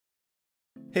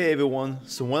Hey everyone,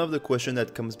 so one of the questions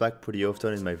that comes back pretty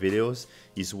often in my videos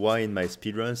is why in my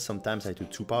speedruns sometimes I do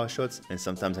 2 power shots and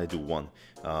sometimes I do 1,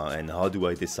 and how do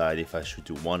I decide if I should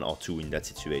do 1 or 2 in that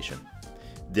situation.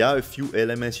 There are a few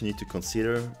elements you need to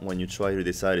consider when you try to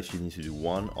decide if you need to do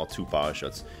 1 or 2 power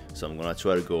shots, so I'm gonna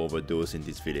try to go over those in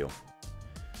this video.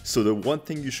 So the one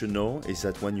thing you should know is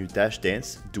that when you dash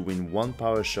dance, doing 1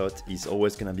 power shot is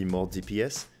always gonna be more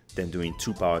DPS than doing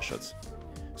 2 power shots.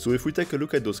 So if we take a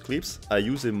look at those clips, I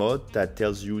use a mod that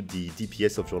tells you the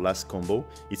DPS of your last combo.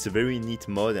 It's a very neat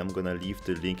mod. I'm gonna leave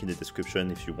the link in the description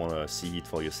if you wanna see it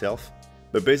for yourself.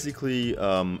 But basically,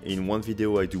 in one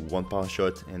video I do 1 power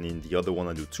shot and in the other one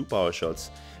I do 2 power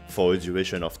shots for a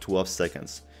duration of 12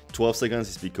 seconds. 12 seconds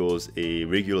is because a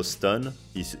regular stun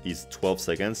is 12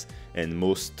 seconds and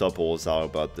most topples are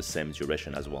about the same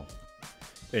duration as well.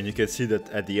 And you can see that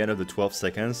at the end of the 12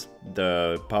 seconds,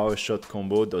 the power shot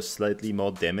combo does slightly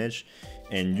more damage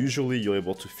and usually you're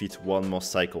able to fit 1 more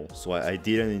cycle. So I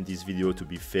didn't in this video to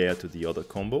be fair to the other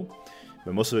combo,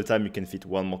 but most of the time you can fit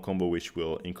 1 more combo which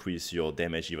will increase your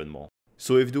damage even more.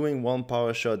 So if doing 1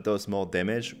 power shot does more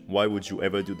damage, why would you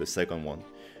ever do the second one?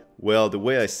 Well, the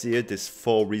way I see it, there's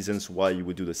 4 reasons why you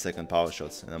would do the second power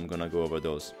shots, and I'm gonna go over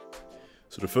those.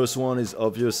 So the first one is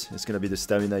obvious, it's gonna be the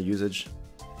stamina usage.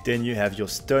 Then you have your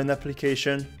stun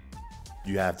application,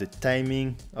 you have the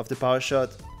timing of the power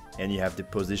shot, and you have the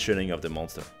positioning of the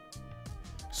monster.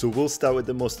 So we'll start with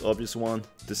the most obvious one,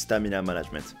 the stamina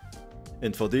management.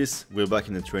 And for this, we're back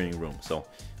in the training room. So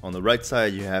on the right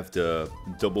side you have the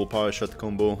double power shot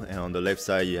combo, and on the left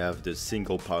side you have the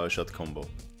single power shot combo.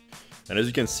 And as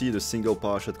you can see, the single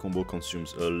power shot combo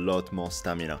consumes a lot more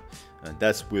stamina, and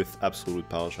that's with absolute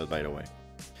power shot, by the way.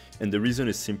 And the reason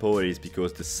is simple, it is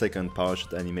because the second power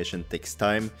shot animation takes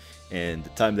time, and the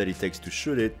time that it takes to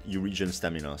shoot it, you regen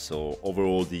stamina. So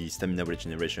overall the stamina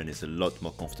regeneration is a lot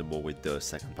more comfortable with the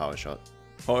second power shot.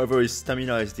 However,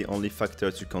 stamina is the only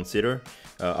factor to consider.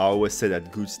 I always say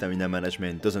that good stamina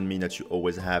management doesn't mean that you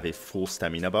always have a full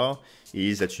stamina bar. It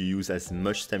is that you use as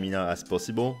much stamina as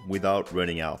possible without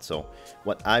running out. So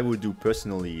what I would do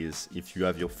personally is, if you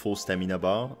have your full stamina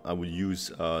bar, I would use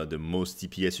the most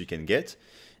DPS you can get.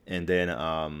 And then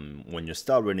when you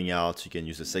start running out, you can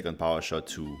use a second power shot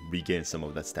to regain some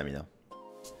of that stamina.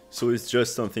 So it's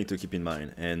just something to keep in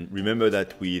mind, and remember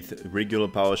that with regular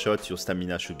power shot your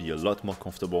stamina should be a lot more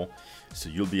comfortable, so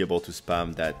you'll be able to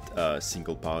spam that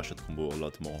single power shot combo a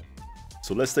lot more.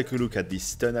 So let's take a look at the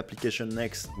stun application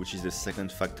next, which is the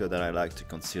second factor that I like to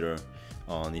consider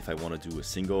on if I want to do a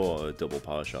single or a double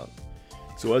power shot.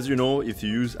 So as you know, if you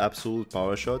use absolute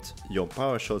power shot, your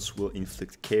power shots will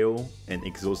inflict KO and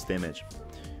exhaust damage.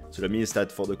 So that means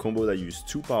that for the combo that use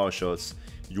 2 power shots,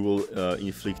 you will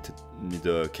inflict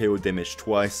the KO damage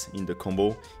twice in the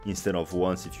combo instead of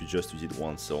once if you just use it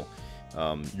once. So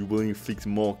you will inflict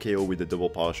more KO with the double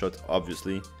power shot,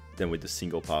 obviously, than with the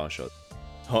single power shot.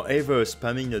 However,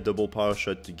 spamming the double power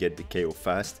shot to get the KO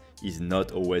fast is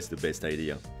not always the best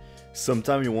idea.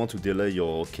 Sometimes you want to delay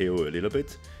your KO a little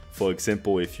bit. For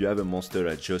example, if you have a monster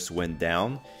that just went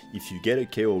down, if you get a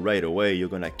KO right away, you're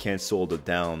gonna cancel the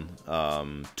down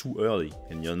too early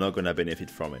and you're not gonna benefit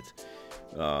from it.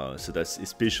 So that's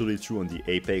especially true on the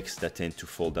Apex that tend to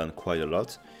fall down quite a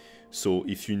lot. So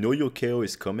if you know your KO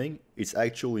is coming, it's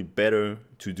actually better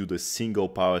to do the single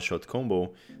power shot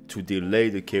combo to delay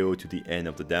the KO to the end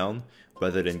of the down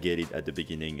rather than get it at the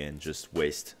beginning and just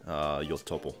waste your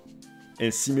topple.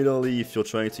 And similarly, if you're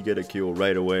trying to get a KO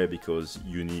right away because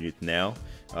you need it now,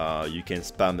 you can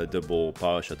spam the double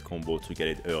power shot combo to get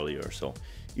it earlier. So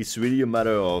it's really a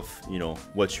matter of, you know,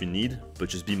 what you need, but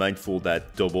just be mindful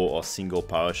that double or single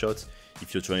power shots,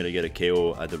 if you're trying to get a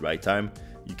KO at the right time,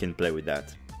 you can play with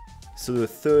that. So the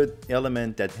third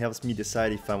element that helps me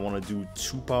decide if I want to do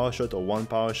 2 power shot or 1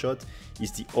 power shot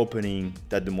is the opening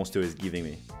that the monster is giving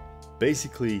me.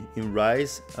 Basically, in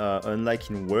Rise, unlike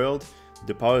in World,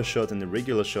 the power shot and the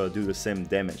regular shot do the same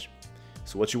damage.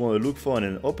 So what you want to look for in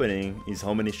an opening is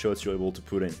how many shots you're able to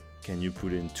put in. Can you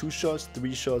put in 2 shots,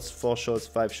 3 shots, 4 shots,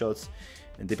 5 shots?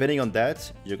 And depending on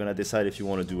that, you're gonna decide if you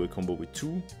want to do a combo with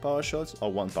 2 power shots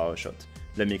or 1 power shot.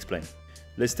 Let me explain.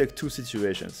 Let's take 2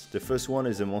 situations. The first one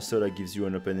is a monster that gives you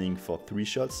an opening for 3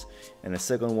 shots, and the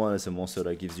second one is a monster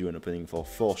that gives you an opening for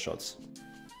 4 shots.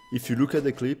 If you look at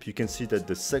the clip, you can see that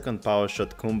the second power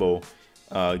shot combo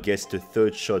gets the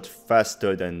 3rd shot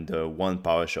faster than the 1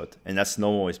 power shot, and that's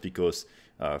normal. It's because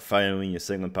firing a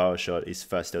second power shot is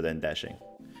faster than dashing.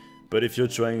 But if you're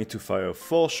trying to fire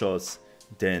 4 shots,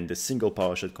 then the single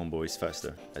power shot combo is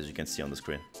faster, as you can see on the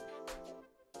screen.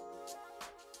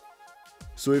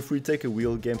 So if we take a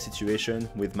real game situation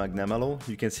with Magnamalo,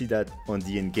 you can see that on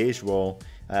the engaged roll,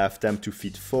 I have time to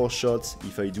fit 4 shots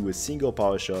if I do a single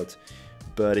power shot,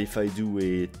 but if I do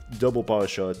a double power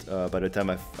shot, by the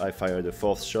time I fire the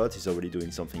 4th shot, it's already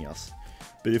doing something else.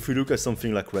 But if we look at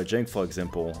something like Rajang, for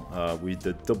example, with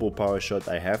the double power shot,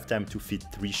 I have time to fit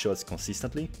 3 shots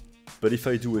consistently. But if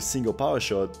I do a single power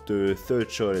shot, the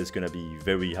 3rd shot is gonna be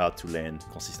very hard to land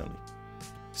consistently.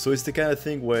 So it's the kind of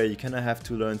thing where you kind of have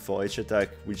to learn for each attack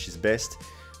which is best,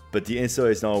 but the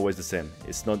answer is not always the same.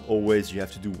 It's not always you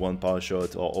have to do 1 power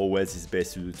shot or always it's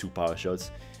best to do 2 power shots.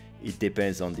 It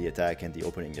depends on the attack and the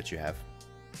opening that you have.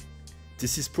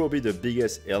 This is probably the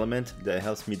biggest element that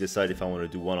helps me decide if I want to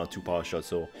do 1 or 2 power shots,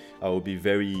 so I will be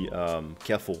very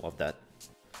careful of that.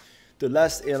 The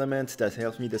last element that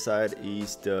helps me decide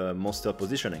is the monster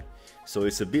positioning. So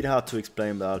it's a bit hard to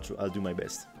explain, but I'll do my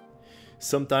best.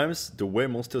 Sometimes the way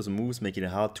monsters move make it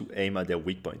hard to aim at their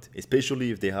weak point, especially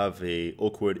if they have a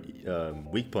awkward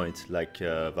weak point like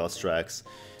Valstrax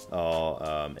or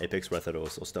Apex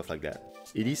Rathalos or stuff like that.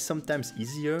 It is sometimes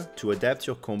easier to adapt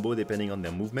your combo depending on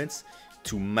their movements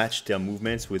to match their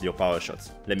movements with your power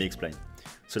shots. Let me explain.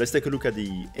 So let's take a look at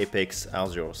the Apex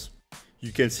R0s.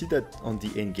 You can see that on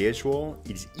the engage roll,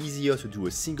 it is easier to do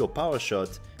a single power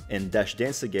shot and dash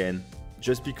dance again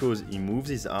just because he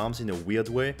moves his arms in a weird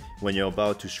way when you're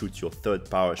about to shoot your 3rd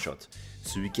power shot.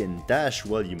 So you can dash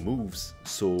while he moves,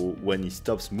 so when he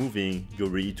stops moving,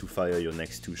 you're ready to fire your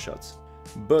next 2 shots.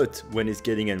 But when he's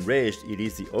getting enraged, it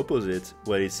is the opposite,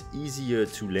 where it's easier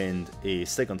to land a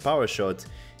 2nd power shot,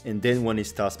 and then when he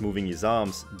starts moving his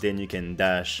arms, then you can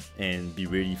dash and be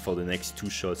ready for the next 2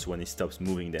 shots when he stops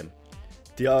moving them.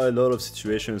 There are a lot of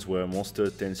situations where a monster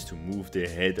tends to move their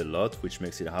head a lot, which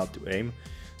makes it hard to aim.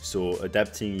 So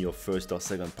adapting your 1st or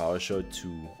 2nd power shot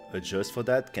to adjust for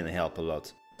that can help a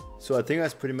lot. So I think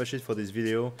that's pretty much it for this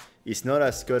video. It's not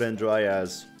as cut and dry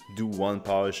as do 1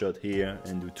 power shot here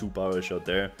and do 2 power shot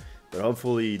there, but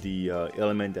hopefully the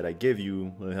element that I gave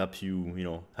you will help you,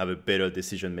 have a better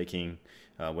decision making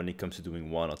when it comes to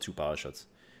doing 1 or 2 power shots.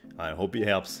 I hope it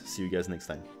helps. See you guys next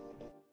time.